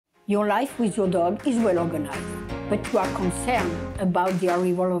Your life with your dog is well organized, but you are concerned about the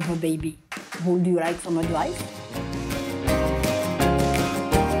arrival of a baby. Would you like some advice?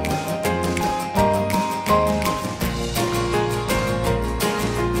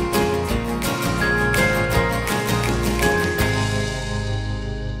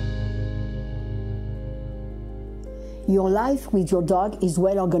 Your life with your dog is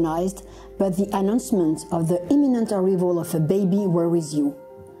well organized, but the announcement of the imminent arrival of a baby worries you.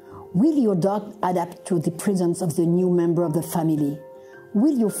 Will your dog adapt to the presence of the new member of the family?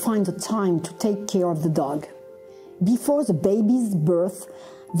 Will you find the time to take care of the dog? Before the baby's birth,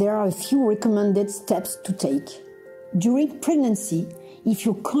 there are a few recommended steps to take. During pregnancy, if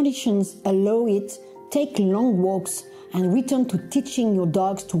your conditions allow it, take long walks and return to teaching your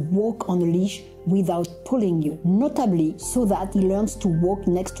dogs to walk on a leash without pulling you, notably so that he learns to walk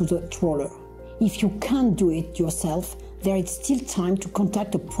next to the stroller. If you can't do it yourself, there is still time to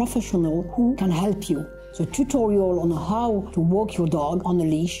contact a professional who can help you. The tutorial on how to walk your dog on a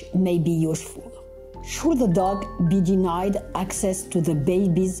leash may be useful. Should the dog be denied access to the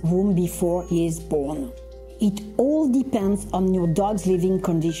baby's room before he is born? It all depends on your dog's living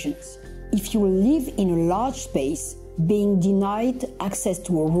conditions. If you live in a large space, being denied access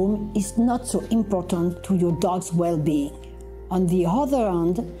to a room is not so important to your dog's well-being. On the other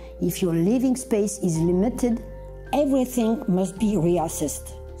hand, if your living space is limited, everything must be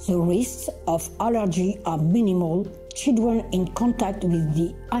reassessed. The risks of allergy are minimal. Children in contact with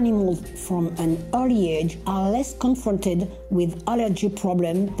the animals from an early age are less confronted with allergy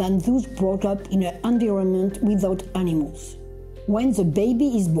problems than those brought up in an environment without animals. When the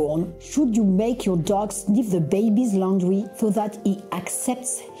baby is born, should you make your dog sniff the baby's laundry so that he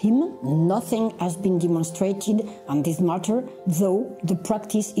accepts him? Nothing has been demonstrated on this matter, though the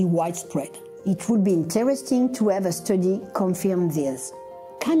practice is widespread. It would be interesting to have a study confirm this.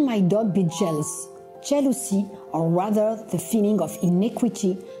 Can my dog be jealous? Jealousy, or rather the feeling of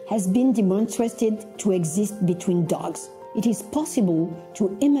inequity, has been demonstrated to exist between dogs. It is possible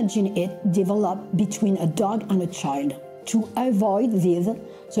to imagine it develop between a dog and a child. To avoid this,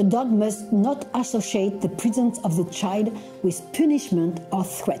 the dog must not associate the presence of the child with punishment or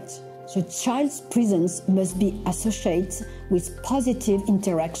threat. The child's presence must be associated with positive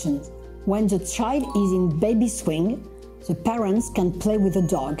interactions. When the child is in baby swing, the parents can play with the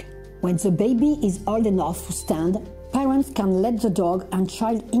dog. When the baby is old enough to stand, parents can let the dog and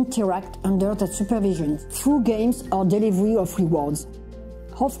child interact under their supervision through games or delivery of rewards.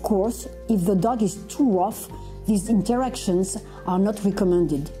 Of course, if the dog is too rough, these interactions are not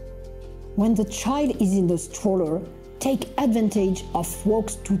recommended. When the child is in the stroller, take advantage of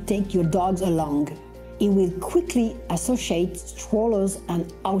walks to take your dogs along. It will quickly associate strollers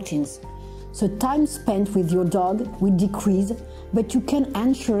and outings. The time spent with your dog will decrease, but you can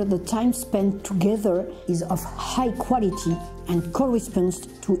ensure the time spent together is of high quality and corresponds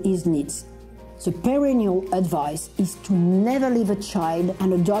to his needs. The perennial advice is to never leave a child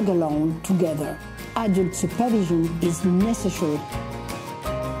and a dog alone together. Adult supervision is necessary.